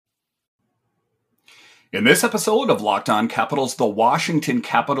In this episode of Locked On Capitals, the Washington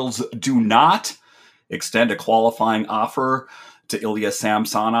Capitals do not extend a qualifying offer to Ilya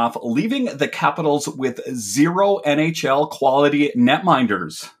Samsonov, leaving the Capitals with zero NHL quality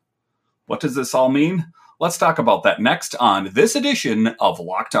netminders. What does this all mean? Let's talk about that next on this edition of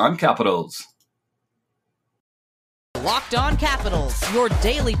Locked On Capitals. Locked On Capitals, your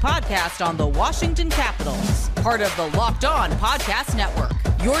daily podcast on the Washington Capitals. Part of the Locked On Podcast Network,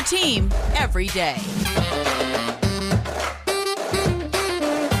 your team every day.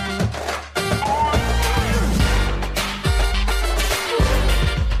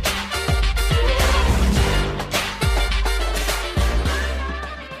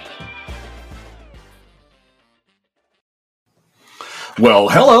 Well,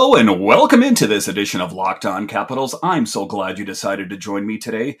 hello and welcome into this edition of Locked On Capitals. I'm so glad you decided to join me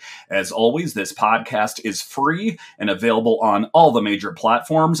today. As always, this podcast is free and available on all the major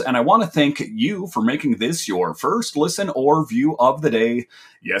platforms, and I want to thank you for making this your first listen or view of the day.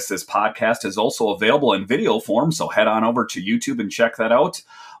 Yes, this podcast is also available in video form, so head on over to YouTube and check that out.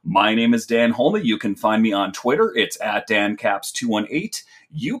 My name is Dan Holme. You can find me on Twitter. It's at DanCaps218.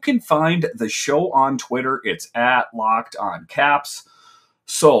 You can find the show on Twitter. It's at Locked On Caps.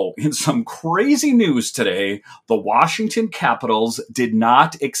 So, in some crazy news today, the Washington Capitals did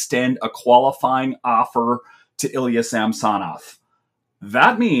not extend a qualifying offer to Ilya Samsonov.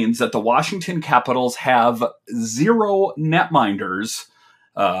 That means that the Washington Capitals have zero netminders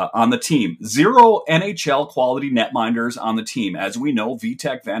on the team. Zero NHL quality netminders on the team. As we know,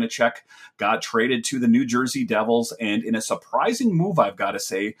 Vitek Vanacek got traded to the New Jersey Devils, and in a surprising move, I've got to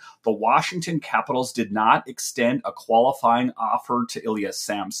say, the Washington Capitals did not extend a qualifying offer to Ilya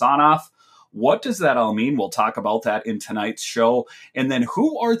Samsonov. What does that all mean? We'll talk about that in tonight's show. And then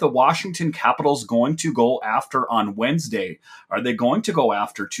who are the Washington Capitals going to go after on Wednesday? Are they going to go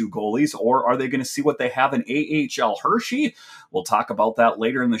after two goalies, or are they going to see what they have in AHL Hershey? We'll talk about that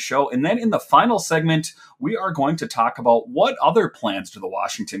later in the show. And then in the final segment, we are going to talk about what other plans do the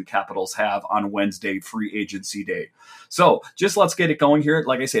Washington Capitals have on Wednesday, free agency day. So just let's get it going here.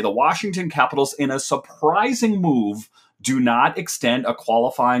 Like I say, the Washington Capitals, in a surprising move, do not extend a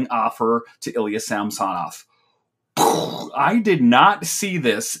qualifying offer to Ilya Samsonov. I did not see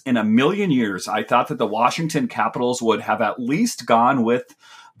this in a million years. I thought that the Washington Capitals would have at least gone with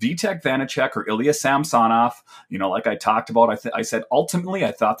Vitek Vanacek or Ilya Samsonov. You know, like I talked about, I said ultimately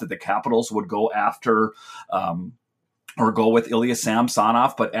I thought that the Capitals would go after or go with Ilya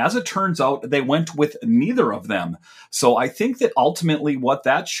Samsonov, but as it turns out, they went with neither of them. So I think that ultimately what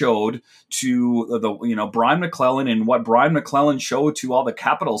that showed to Brian MacLellan, and what Brian MacLellan showed to all the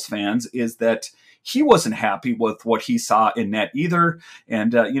Capitals fans, is that he wasn't happy with what he saw in net either.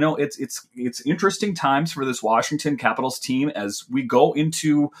 And, it's interesting times for this Washington Capitals team as we go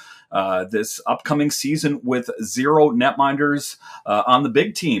into this upcoming season with zero netminders on the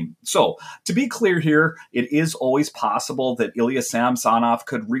big team. So to be clear here, it is always possible that Ilya Samsonov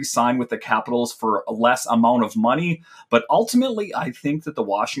could re-sign with the Capitals for a less amount of money. But ultimately, I think that the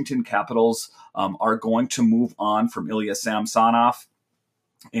Washington Capitals are going to move on from Ilya Samsonov.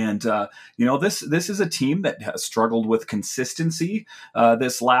 And, this is a team that has struggled with consistency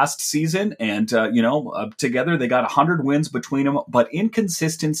this last season. And, together they got 100 wins between them. But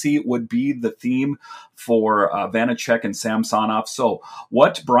inconsistency would be the theme for Vanacek and Samsonov. So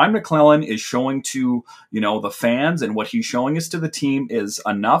what Brian MacLellan is showing to, the fans, and what he's showing us to the team is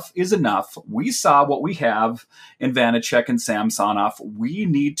enough is enough. We saw what we have in Vanacek and Samsonov. We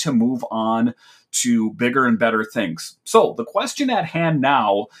need to move on to bigger and better things. So the question at hand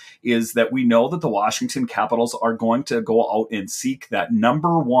now is that we know that the Washington Capitals are going to go out and seek that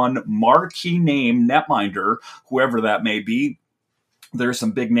number one marquee name netminder, whoever that may be. There's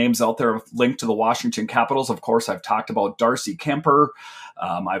some big names out there linked to the Washington Capitals. Of course, I've talked about Darcy Kuemper.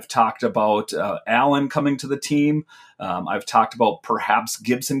 I've talked about Allen coming to the team. I've talked about perhaps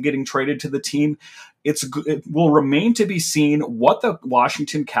Gibson getting traded to the team. It will remain to be seen what the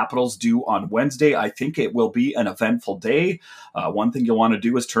Washington Capitals do on Wednesday. I think it will be an eventful day. One thing you'll want to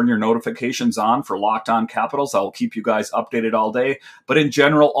do is turn your notifications on for Locked On Capitals. I'll keep you guys updated all day. But in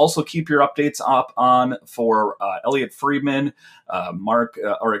general, also keep your updates up on for Elliot Friedman,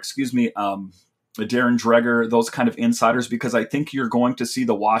 Darren Dreger, those kind of insiders, because I think you're going to see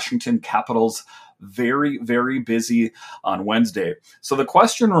the Washington Capitals very, very busy on Wednesday. So the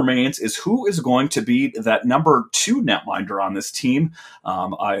question remains is who is going to be that number 2 netminder on this team?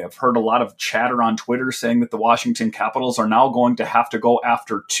 I have heard a lot of chatter on Twitter saying that the Washington Capitals are now going to have to go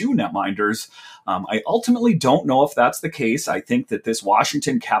after 2 netminders. I ultimately don't know if that's the case. I think that this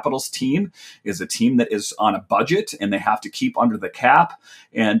Washington Capitals team is a team that is on a budget and they have to keep under the cap.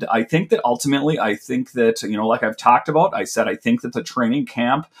 And I think that ultimately, like I've talked about, I think that the training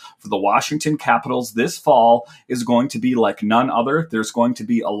camp for the Washington Capitals this fall is going to be like none other. There's going to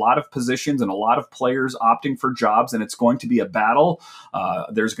be a lot of positions and a lot of players opting for jobs, and it's going to be a battle.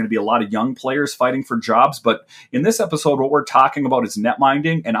 There's going to be a lot of young players fighting for jobs. But in this episode, what we're talking about is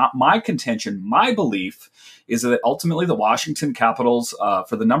netminding. And my contention, my belief is that ultimately the Washington Capitals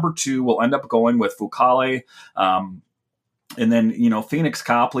for the number 2 will end up going with Fucale. And then, Phoenix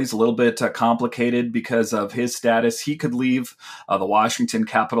Copley's a little bit complicated because of his status. He could leave the Washington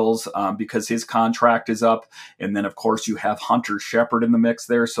Capitals because his contract is up. And then, of course, you have Hunter Shepard in the mix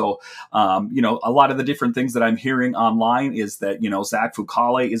there. So, a lot of the different things that I'm hearing online is that, Zach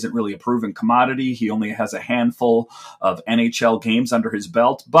Fucale isn't really a proven commodity. He only has a handful of NHL games under his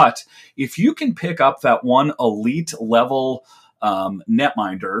belt. But if you can pick up that one elite level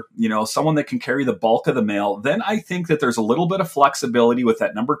netminder, someone that can carry the bulk of the mail, then I think that there's a little bit of flexibility with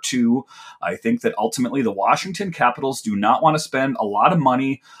that number 2. I think that ultimately the Washington Capitals do not want to spend a lot of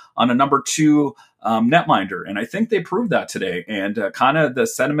money on a number 2 netminder. And I think they proved that today. And kind of the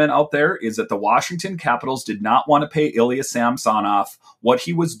sentiment out there is that the Washington Capitals did not want to pay Ilya Samsonov what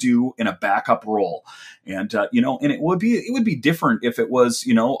he was due in a backup role. And, and it would be different if it was,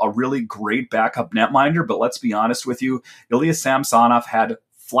 a really great backup netminder. But let's be honest with you, Ilya Samsonov had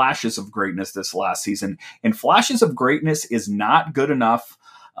flashes of greatness this last season, and flashes of greatness is not good enough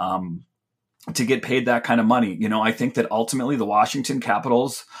to get paid that kind of money. I think that ultimately the Washington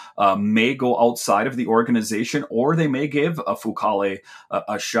Capitals may go outside of the organization, or they may give a Fucale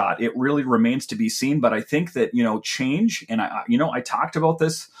a shot. It really remains to be seen. But I think that, change, and I talked about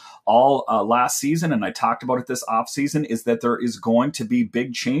this all last season, and I talked about it this offseason, is that there is going to be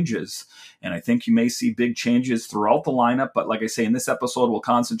big changes. And I think you may see big changes throughout the lineup. But like I say, in this episode, we'll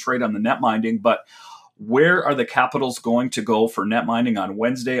concentrate on the netminding. But where are the Capitals going to go for netminding on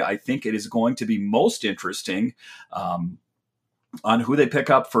Wednesday? I think it is going to be most interesting on who they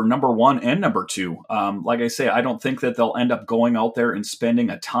pick up for number 1 and number 2. Like I say, I don't think that they'll end up going out there and spending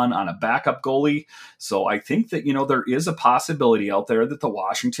a ton on a backup goalie. So I think that, there is a possibility out there that the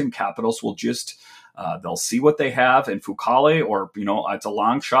Washington Capitals will just they'll see what they have in Fucale, or, it's a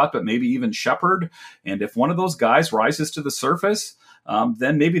long shot, but maybe even Shepard. And if one of those guys rises to the surface,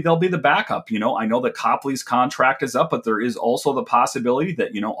 then maybe they'll be the backup. I know that Copley's contract is up, but there is also the possibility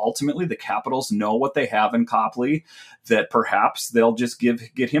that, ultimately the Capitals know what they have in Copley, that perhaps they'll just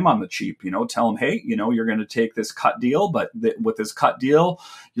get him on the cheap, tell him, hey, you're going to take this cut deal, but with this cut deal,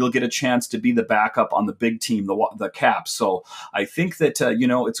 you'll get a chance to be the backup on the big team, the Caps. So I think that,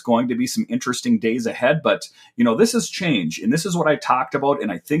 it's going to be some interesting days ahead, but, this is change, and this is what I talked about.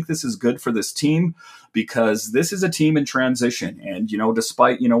 And I think this is good for this team, because this is a team in transition. And,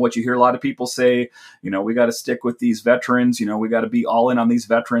 despite, what you hear a lot of people say, we got to stick with these veterans, we got to be all in on these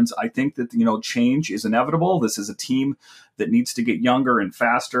veterans. I think that, change is inevitable. This is a team that needs to get younger and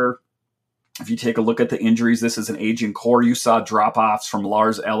faster. If you take a look at the injuries, this is an aging core. You saw drop-offs from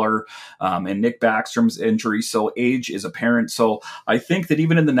Lars Eller and Nick Backstrom's injury, so age is apparent. So I think that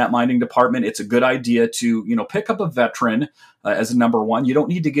even in the netminding department, it's a good idea to, pick up a veteran as a number 1. You don't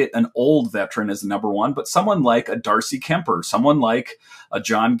need to get an old veteran as a number 1, but someone like a Darcy Kemper, someone like a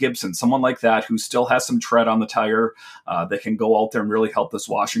John Gibson, someone like that who still has some tread on the tire that can go out there and really help this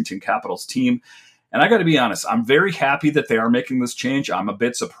Washington Capitals team. And I got to be honest, I'm very happy that they are making this change. I'm a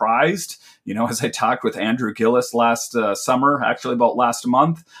bit surprised. As I talked with Andrew Gillis last summer, actually about last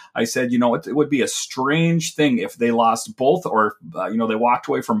month, I said, it would be a strange thing if they lost both, or, they walked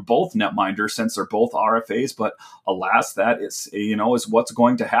away from both netminders, since they're both RFAs. But alas, that is what's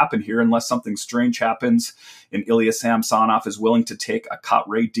going to happen here, unless something strange happens and Ilya Samsonov is willing to take a cut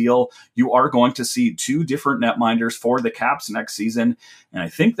rate deal. You are going to see 2 different netminders for the Caps next season. And I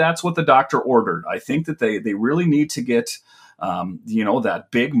think that's what the doctor ordered. I think that they really need to get that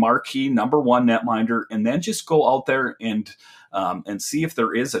big marquee number 1 netminder, and then just go out there and see if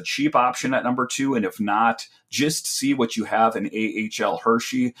there is a cheap option at number 2. And if not, just see what you have in AHL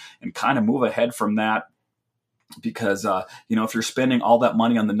Hershey and kind of move ahead from that. Because, if you're spending all that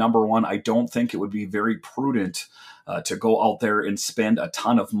money on the number 1, I don't think it would be very prudent to go out there and spend a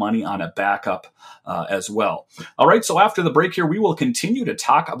ton of money on a backup as well. All right, so after the break here, we will continue to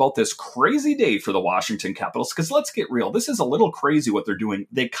talk about this crazy day for the Washington Capitals, because let's get real. This is a little crazy what they're doing.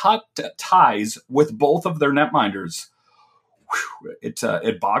 They cut ties with both of their netminders.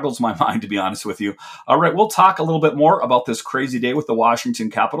 It boggles my mind, to be honest with you. All right, we'll talk a little bit more about this crazy day with the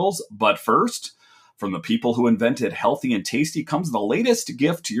Washington Capitals, but first, from the people who invented healthy and tasty comes the latest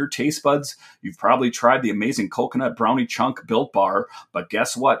gift to your taste buds. You've probably tried the amazing Coconut Brownie Chunk Built Bar, but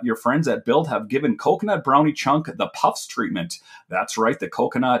guess what? Your friends at Built have given Coconut Brownie Chunk the Puffs treatment. That's right, the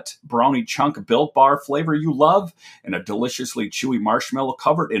Coconut Brownie Chunk Built Bar flavor you love, and a deliciously chewy marshmallow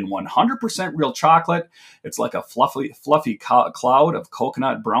covered in 100% real chocolate. It's like a fluffy cloud of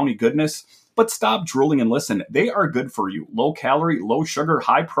coconut brownie goodness. But stop drooling and listen. They are good for you. Low calorie, low sugar,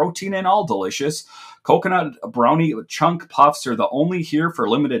 high protein, and all delicious. Coconut Brownie Chunk Puffs are the only here for a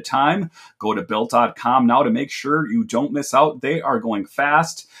limited time. Go to Built.com now to make sure you don't miss out. They are going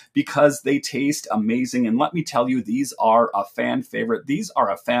fast because they taste amazing. And let me tell you, these are a fan favorite. These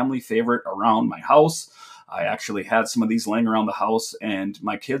are a family favorite around my house. I actually had some of these laying around the house, and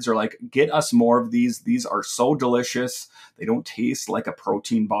my kids are like, get us more of these. These are so delicious. They don't taste like a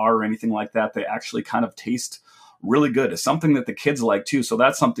protein bar or anything like that. They actually kind of taste really good. It's something that the kids like too, so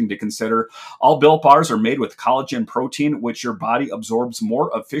that's something to consider. All Built Bars are made with collagen protein, which your body absorbs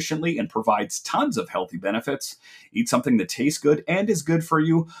more efficiently and provides tons of healthy benefits. Eat something that tastes good and is good for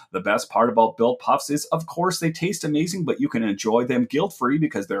you. The best part about Built Puffs is, of course, they taste amazing, but you can enjoy them guilt-free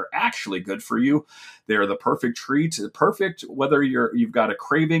because they're actually good for you. They're the perfect treat, perfect whether you've got a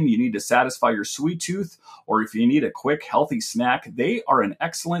craving, you need to satisfy your sweet tooth, or if you need a quick, healthy snack. They are an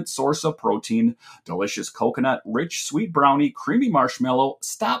excellent source of protein. Delicious coconut, rich, sweet brownie, creamy marshmallow.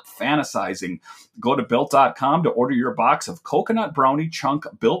 Stop fantasizing. Go to Built.com to order your box of Coconut Brownie Chunk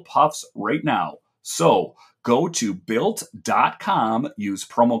Built Puffs right now. So go to Built.com, use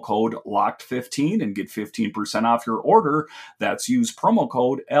promo code LOCKED15 and get 15% off your order. That's use promo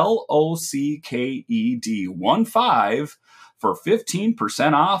code LOCKED15 for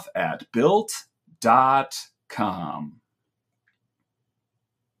 15% off at Built.com.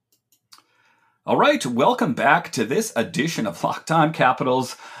 All right, welcome back to this edition of Locked On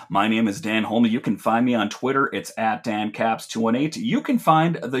Capitals. My name is Dan Holme. You can find me on Twitter. It's at DanCaps218. You can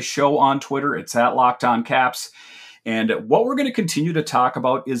find the show on Twitter. It's at Locked On Caps. And what we're going to continue to talk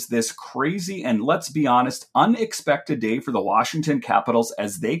about is this crazy and, let's be honest, unexpected day for the Washington Capitals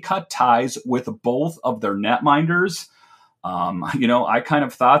as they cut ties with both of their netminders. I kind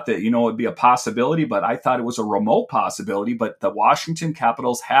of thought that, it'd be a possibility, but I thought it was a remote possibility. But the Washington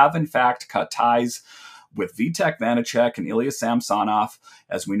Capitals have, in fact, cut ties with Vitek Vanacek and Ilya Samsonov.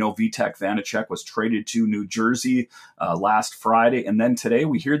 As we know, Vitek Vanacek was traded to New Jersey last Friday. And then today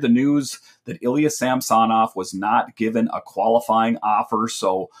we hear the news that Ilya Samsonov was not given a qualifying offer.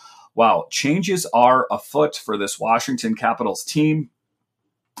 So, wow, changes are afoot for this Washington Capitals team.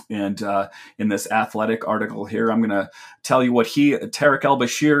 And in this Athletic article here, I'm going to tell you what Tarek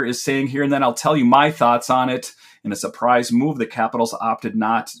El-Bashir is saying here, and then I'll tell you my thoughts on it. In a surprise move, the Capitals opted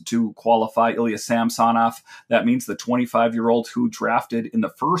not to qualify Ilya Samsonov. That means the 25-year-old who drafted in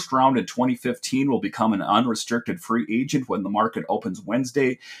the first round in 2015 will become an unrestricted free agent when the market opens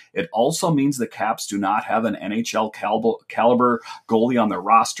Wednesday. It also means the Caps do not have an NHL caliber goalie on their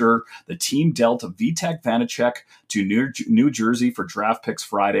roster. The team dealt Vitek Vanacek to New Jersey for draft picks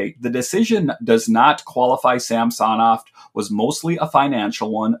Friday. The decision does not qualify Samsonov was mostly a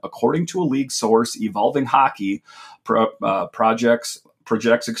financial one, according to a league source. Evolving Hockey projects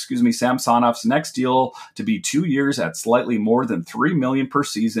Samsonov's next deal to be 2 years at slightly more than $3 million per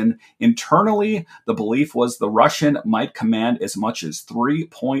season. Internally, the belief was the Russian might command as much as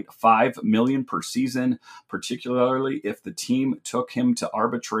 $3.5 million per season, particularly if the team took him to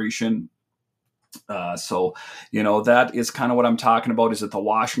arbitration. So that is kind of what I'm talking about, is that the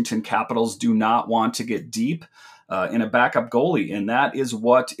Washington Capitals do not want to get deep in a backup goalie. And that is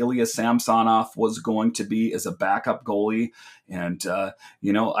what Ilya Samsonov was going to be, as a backup goalie. And, I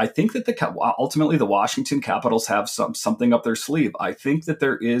think that ultimately the Washington Capitals have something up their sleeve. I think that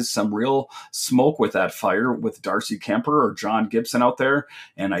there is some real smoke with that fire with Darcy Kemper or John Gibson out there.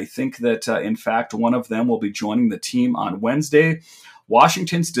 And I think that, in fact, one of them will be joining the team on Wednesday.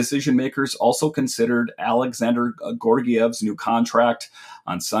 Washington's decision makers also considered Alexander Georgiev's new contract.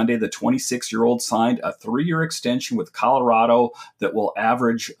 On Sunday, the 26-year-old signed a 3-year extension with Colorado that will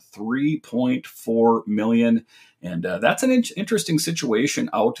average $3.4 million. And that's an interesting situation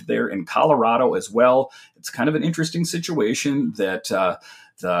out there in Colorado as well. It's kind of an interesting situation that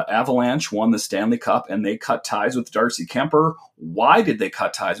The Avalanche won the Stanley Cup and they cut ties with Darcy Kemper. Why did they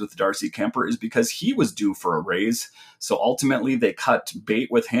cut ties with Darcy Kemper? Is because he was due for a raise. So ultimately they cut bait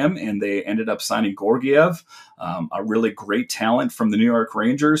with him and they ended up signing Georgiev, a really great talent from the New York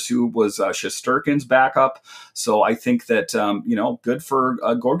Rangers who was Shesterkin's backup. So I think that, good for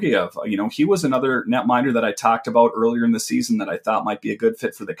Georgiev. He was another netminder that I talked about earlier in the season that I thought might be a good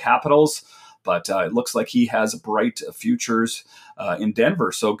fit for the Capitals. But it looks like he has bright futures in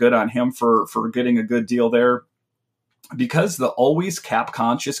Denver. So good on him for getting a good deal there. Because the always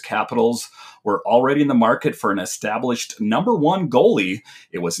cap-conscious Capitals were already in the market for an established number one goalie,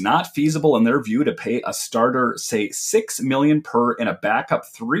 it was not feasible in their view to pay a starter, say, $6 million per and a backup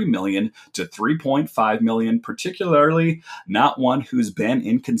 $3 million to $3.5 million, particularly not one who's been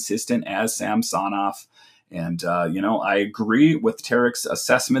inconsistent as Samsonov. And, I agree with Tarek's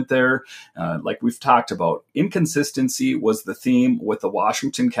assessment there. Like we've talked about, inconsistency was the theme with the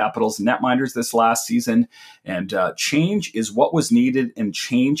Washington Capitals netminders this last season. And change is what was needed and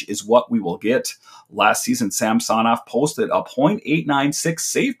change is what we will get. Last season, Samsonov posted a .896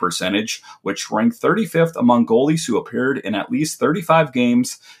 save percentage, which ranked 35th among goalies who appeared in at least 35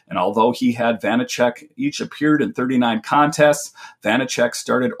 games. And although he had Vanacek each appeared in 39 contests, Vanacek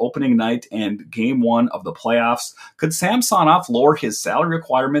started opening night and game one of the playoffs. Could Samsonov lower his salary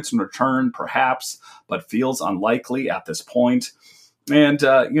requirements in return? Perhaps, but feels unlikely at this point. And,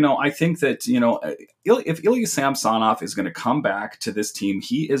 I think that, if Ilya Samsonov is going to come back to this team,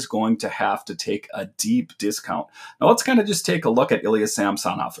 he is going to have to take a deep discount. Now, let's kind of just take a look at Ilya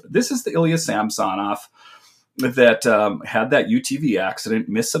Samsonov. This is the Ilya Samsonov that had that UTV accident,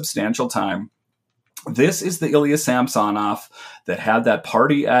 missed substantial time. This is the Ilya Samsonov that had that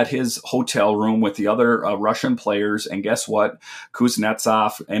party at his hotel room with the other Russian players. And guess what?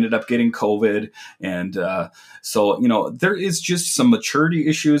 Kuznetsov ended up getting COVID. And so, there is just some maturity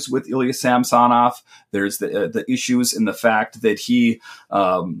issues with Ilya Samsonov. There's the issues in the fact that he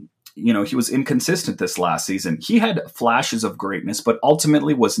was inconsistent this last season. He had flashes of greatness, but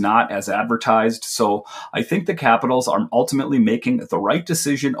ultimately was not as advertised. So I think the Capitals are ultimately making the right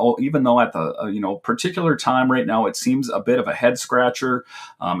decision, even though at the particular time right now it seems a bit of a head scratcher,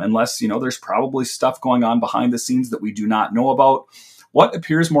 unless there's probably stuff going on behind the scenes that we do not know about. What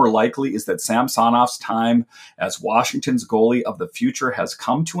appears more likely is that Samsonov's time as Washington's goalie of the future has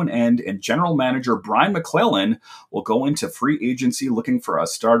come to an end, and general manager Brian McClellan will go into free agency looking for a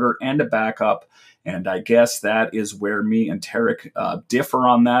starter and a backup. And I guess that is where me and Tarek differ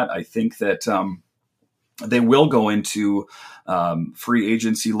on that. I think that they will go into free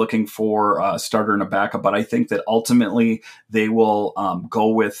agency looking for a starter and a backup, but I think that ultimately they will go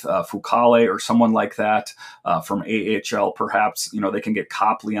with Fucale or someone like that from AHL. Perhaps they can get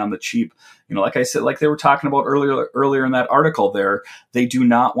Copley on the cheap. Like I said, like they were talking about earlier in that article there, they do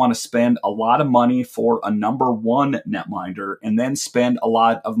not want to spend a lot of money for a number one netminder and then spend a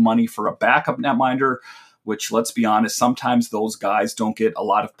lot of money for a backup netminder, which, let's be honest, sometimes those guys don't get a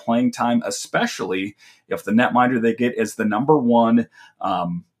lot of playing time, especially if the netminder they get is the number one,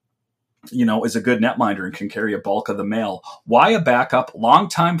 is a good netminder and can carry a bulk of the mail. Why a backup?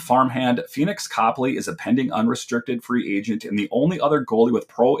 Longtime farmhand Phoenix Copley is a pending unrestricted free agent, and the only other goalie with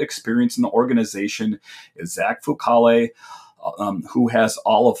pro experience in the organization is Zach Fucale, who has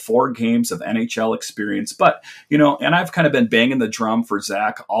all of 4 games of NHL experience. But, and I've kind of been banging the drum for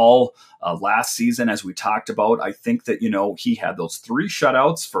Zach all last season, as we talked about. I think that, he had those 3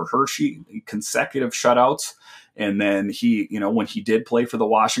 shutouts for Hershey, consecutive shutouts. And then he, when he did play for the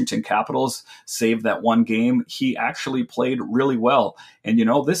Washington Capitals, saved that one game, he actually played really well. And,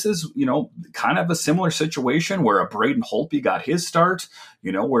 this is, kind of a similar situation where a Braden Holtby got his start,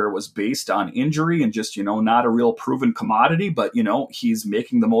 where it was based on injury and just, not a real proven commodity, but, he's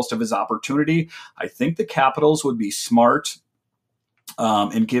making the most of his opportunity. I think the Capitals would be smart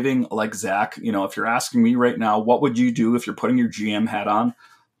in giving like Zach, if you're asking me right now, what would you do if you're putting your GM hat on?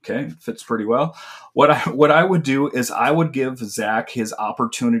 Okay, fits pretty well. What I would do is I would give Zach his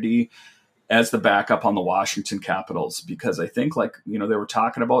opportunity as the backup on the Washington Capitals, because I think, like, they were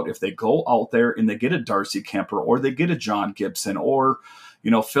talking about, if they go out there and they get a Darcy Kemper or they get a John Gibson or,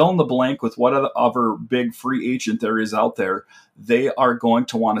 fill in the blank with what other big free agent there is out there, they are going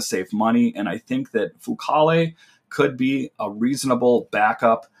to want to save money. And I think that Fucale could be a reasonable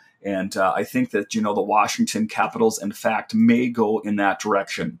backup. And I think that, the Washington Capitals, in fact, may go in that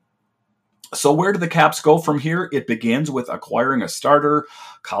direction. So where do the Caps go from here? It begins with acquiring a starter.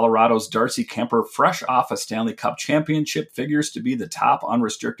 Colorado's Darcy Kemper, fresh off a Stanley Cup championship, figures to be the top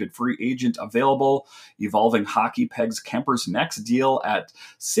unrestricted free agent available. Evolving Hockey pegs Kemper's next deal at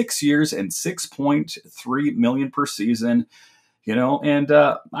 6 years and $6.3 million per season. And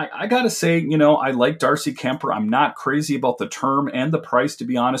I got to say, I like Darcy Kuemper. I'm not crazy about the term and the price, to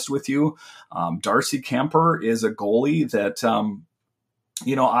be honest with you. Darcy Kuemper is a goalie that,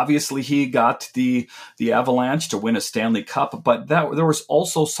 obviously he got the Avalanche to win a Stanley Cup, but there was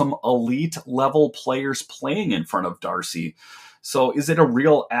also some elite level players playing in front of Darcy. So is it a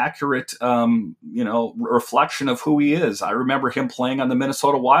real accurate, reflection of who he is? I remember him playing on the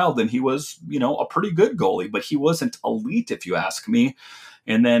Minnesota Wild, and he was, a pretty good goalie, but he wasn't elite, if you ask me.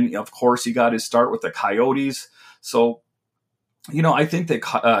 And then, of course, he got his start with the Coyotes. So, I think that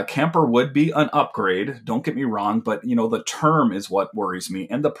Kuemper would be an upgrade. Don't get me wrong, but, the term is what worries me,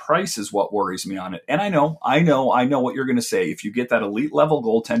 and the price is what worries me on it. And I know what you're going to say. If you get that elite level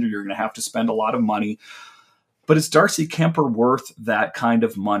goaltender, you're going to have to spend a lot of money. But is Darcy Kuemper worth that kind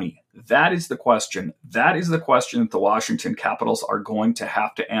of money? That is the question. That is the question that the Washington Capitals are going to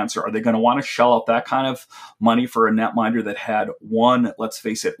have to answer. Are they going to want to shell out that kind of money for a netminder that had one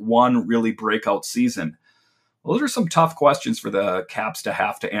really breakout season? Well, those are some tough questions for the Caps to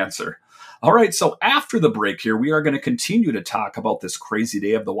have to answer. All right, so after the break here, we are going to continue to talk about this crazy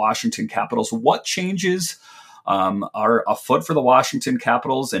day of the Washington Capitals. What changes are afoot for the Washington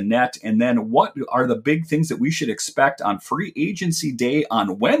Capitals and net, and then what are the big things that we should expect on free agency day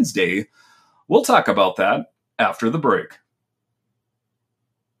on Wednesday? We'll talk about that after the break.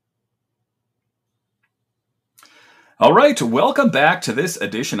 All right, welcome back to this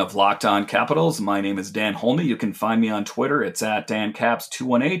edition of Locked On Capitals. My name is Dan Holney. You can find me on Twitter. It's at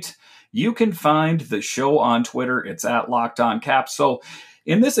DanCaps218. You can find the show on Twitter. It's at Locked On Caps. So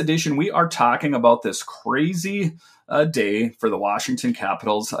in this edition, we are talking about this crazy day for the Washington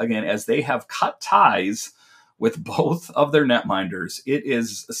Capitals, again, as they have cut ties with both of their netminders. It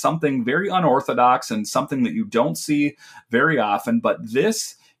is something very unorthodox and something that you don't see very often, but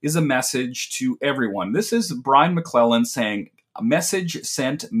this is a message to everyone. This is Brian MacLellan saying, a message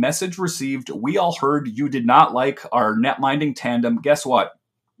sent, message received. We all heard you did not like our netminding tandem. Guess what?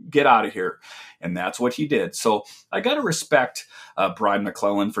 Get out of here. And that's what he did. So I got to respect Brian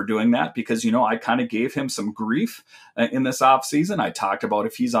MacLellan for doing that because, I kind of gave him some grief in this offseason. I talked about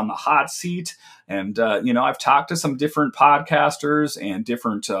if he's on the hot seat. And, I've talked to some different podcasters and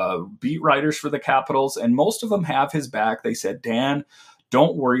different beat writers for the Capitals, and most of them have his back. They said, Dan,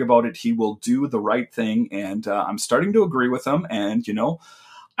 don't worry about it. He will do the right thing. And I'm starting to agree with him. And,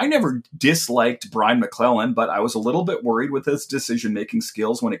 I never disliked Brian MacLellan, but I was a little bit worried with his decision-making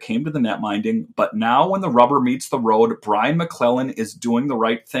skills when it came to the netminding. But now when the rubber meets the road, Brian MacLellan is doing the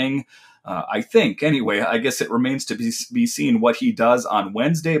right thing. I think, anyway. I guess it remains to be seen what he does on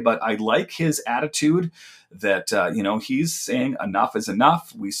Wednesday, but I like his attitude that, he's saying enough is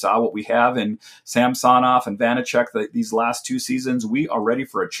enough. We saw what we have in Samsonov and Vanacek these last two seasons. We are ready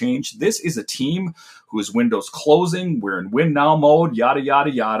for a change. This is a team whose window's closing. We're in win now mode, yada,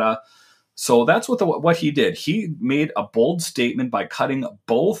 yada, yada. So that's what he did. He made a bold statement by cutting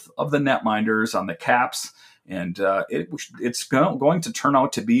both of the netminders on the Caps. And it's going to turn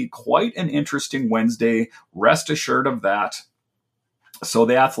out to be quite an interesting Wednesday. Rest assured of that. So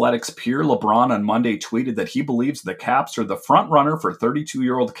the Athletic's Pierre LeBrun on Monday tweeted that he believes the Caps are the front runner for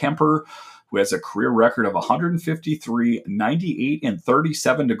 32-year-old Kuemper, who has a career record of 153, 98, and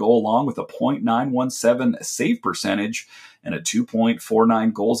 37 to go along with a .917 save percentage and a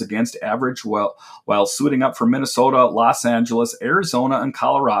 2.49 goals against average while suiting up for Minnesota, Los Angeles, Arizona, and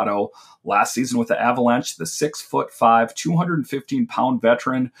Colorado. Last season with the Avalanche, the 6'5", 215-pound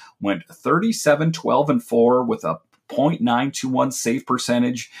veteran went 37-12-4 with a .921 save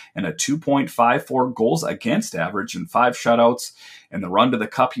percentage and a 2.54 goals against average and 5 shutouts. In the run to the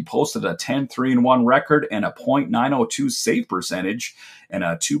Cup, he posted a 10-3-1 record and a .902 save percentage and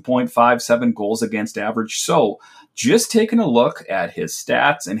a 2.57 goals against average. So just taking a look at his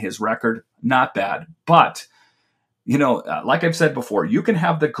stats and his record, not bad. But, like I've said before, you can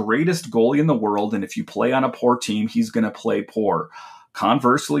have the greatest goalie in the world, and if you play on a poor team, he's going to play poor.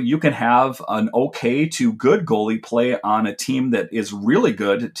 Conversely, you can have an okay to good goalie play on a team that is really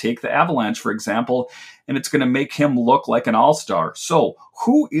good. Take the Avalanche, for example, and it's going to make him look like an all-star. So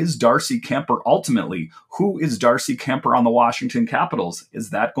who is Darcy Kuemper ultimately? Who is Darcy Kuemper on the Washington Capitals?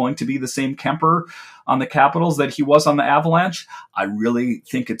 Is that going to be the same Kuemper on the Capitals that he was on the Avalanche? I really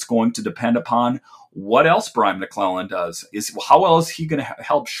think it's going to depend upon what else Brian MacLellan does. How well is he going to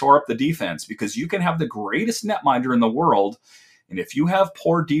help shore up the defense? Because you can have the greatest netminder in the world, and if you have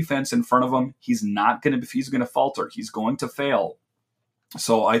poor defense in front of him, he's going to falter. He's going to fail.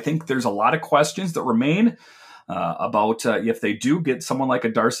 So I think there's a lot of questions that remain about if they do get someone like a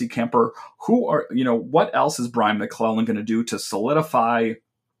Darcy Kuemper, what else is Brian MacLellan going to do to solidify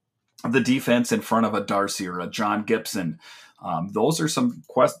the defense in front of a Darcy or a John Gibson? Those are some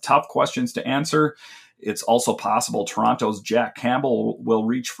tough questions to answer. It's also possible Toronto's Jack Campbell will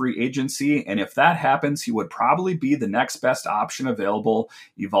reach free agency, and if that happens, he would probably be the next best option available.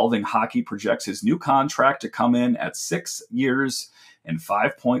 Evolving Hockey projects his new contract to come in at 6 years and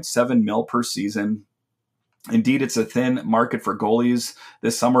 $5.7 million per season. Indeed, it's a thin market for goalies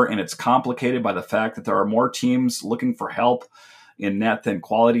this summer, and it's complicated by the fact that there are more teams looking for help in net than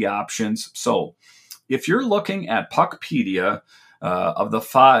quality options. So if you're looking at Puckpedia, of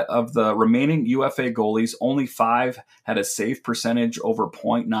the remaining UFA goalies, only 5 had a save percentage over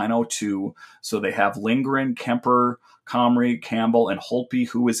 .902. So they have Lindgren, Kemper, Comrie, Campbell, and Holtby,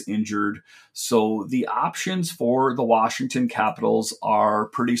 who is injured. So the options for the Washington Capitals are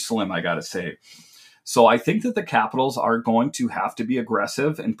pretty slim, I got to say. So I think that the Capitals are going to have to be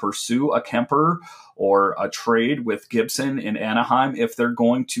aggressive and pursue a Kemper or a trade with Gibson in Anaheim if they're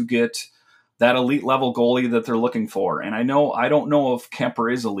going to get that elite level goalie that they're looking for. And I don't know if Kemper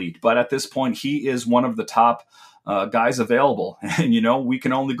is elite, but at this point, he is one of the top guys available. And, we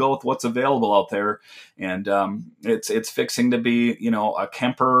can only go with what's available out there. And it's fixing to be, a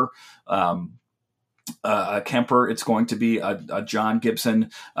Kemper, it's going to be a John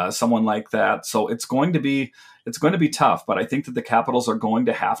Gibson, someone like that. So it's going to be tough, but I think that the Capitals are going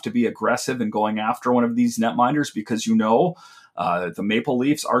to have to be aggressive in going after one of these netminders because, the Maple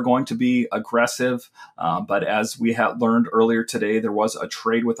Leafs are going to be aggressive, but as we had learned earlier today, there was a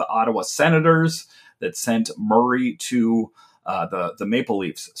trade with the Ottawa Senators that sent Murray to the Maple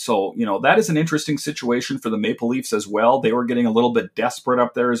Leafs. So, that is an interesting situation for the Maple Leafs as well. They were getting a little bit desperate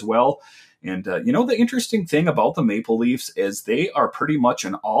up there as well. And, the interesting thing about the Maple Leafs is they are pretty much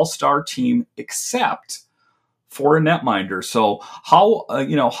an all-star team except for a netminder. So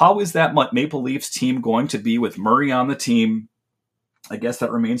how is that Maple Leafs team going to be with Murray on the team? I guess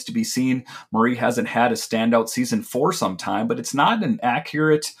that remains to be seen. Murray hasn't had a standout season for some time, but it's not an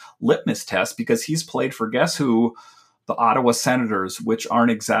accurate litmus test because he's played for, guess who? The Ottawa Senators, which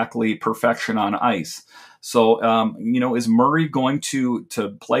aren't exactly perfection on ice. So, is Murray going to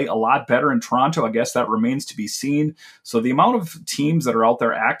play a lot better in Toronto? I guess that remains to be seen. So the amount of teams that are out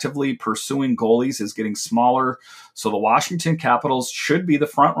there actively pursuing goalies is getting smaller. So the Washington Capitals should be the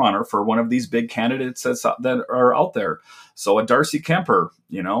front runner for one of these big candidates that are out there. So a Darcy Kemper,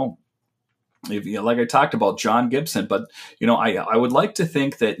 like I talked about, John Gibson. But, I would like to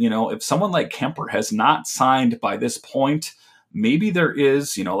think that, if someone like Kemper has not signed by this point, maybe there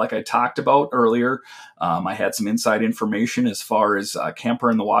is, like I talked about earlier, I had some inside information as far as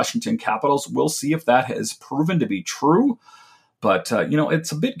Kemper and the Washington Capitals. We'll see if that has proven to be true. But,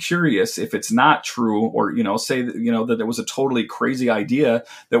 it's a bit curious if it's not true or, say that, that there was a totally crazy idea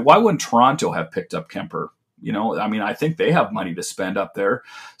that why wouldn't Toronto have picked up Kemper? I think they have money to spend up there.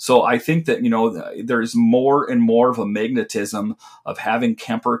 So I think that, there's more and more of a magnetism of having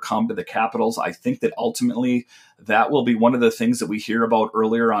Kemper come to the Capitals. I think that ultimately that will be one of the things that we hear about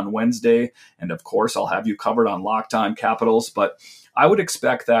earlier on Wednesday. And of course, I'll have you covered on Locked On Capitals. But I would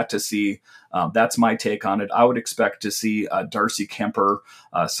expect that to see, that's my take on it. I would expect to see Darcy Kemper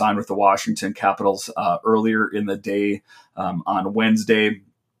sign with the Washington Capitals earlier in the day on Wednesday.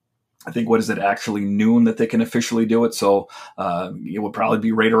 I think, actually noon that they can officially do it. So it would probably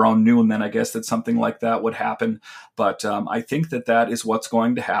be right around noon then, I guess, that something like that would happen. But I think that is what's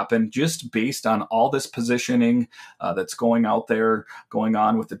going to happen just based on all this positioning that's going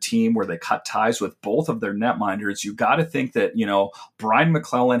on with the team where they cut ties with both of their netminders. You got to think that, Brian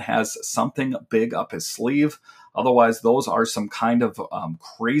McClellan has something big up his sleeve. Otherwise, those are some kind of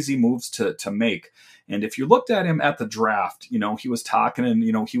crazy moves to make. And if you looked at him at the draft, he was talking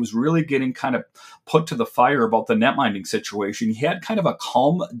and, he was really getting kind of put to the fire about the netminding situation. He had kind of a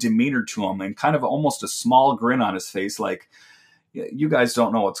calm demeanor to him and kind of almost a small grin on his face. Like, you guys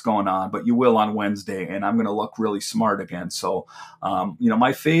don't know what's going on, but you will on Wednesday. And I'm going to look really smart again. So,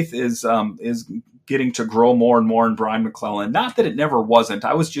 my faith is getting to grow more and more in Brian McClellan. Not that it never wasn't.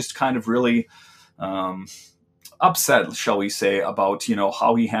 I was just kind of really, upset, shall we say, about,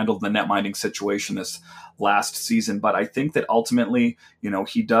 how he handled the netminding situation this last season. But I think that ultimately,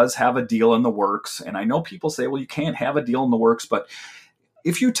 he does have a deal in the works. And I know people say, well, you can't have a deal in the works. But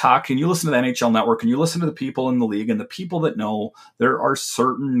if you talk and you listen to the NHL Network and you listen to the people in the league and the people that know, there are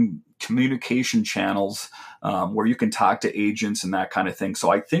certain communication channels where you can talk to agents and that kind of thing. So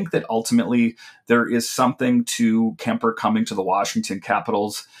I think that ultimately there is something to Kemper coming to the Washington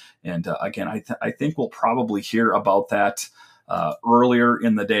Capitals. And again, I think we'll probably hear about that earlier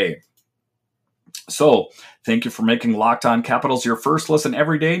in the day. So thank you for making Locked On Capitals your first listen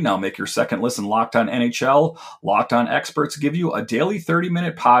every day. Now make your second listen Locked On NHL. Locked On Experts give you a daily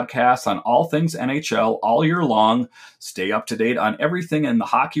 30-minute podcast on all things NHL all year long. Stay up to date on everything in the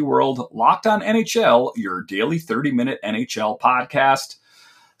hockey world. Locked On NHL, your daily 30-minute NHL podcast.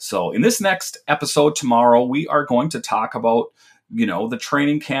 So in this next episode tomorrow, we are going to talk about, the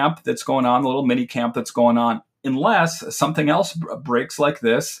training camp that's going on, the little mini camp that's going on, unless something else breaks like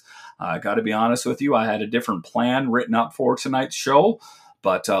this. I got to be honest with you, I had a different plan written up for tonight's show,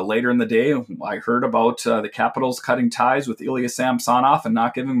 but later in the day, I heard about the Capitals cutting ties with Ilya Samsonov and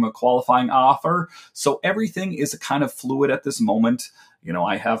not giving him a qualifying offer. So everything is kind of fluid at this moment.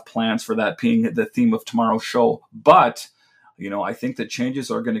 I have plans for that being the theme of tomorrow's show, but I think the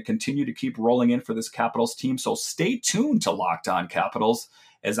changes are going to continue to keep rolling in for this Capitals team. So stay tuned to Locked On Capitals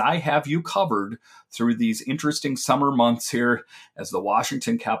as I have you covered through these interesting summer months here as the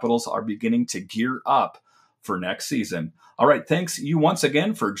Washington Capitals are beginning to gear up for next season. All right, thanks you once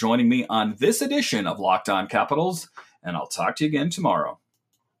again for joining me on this edition of Locked On Capitals, and I'll talk to you again tomorrow.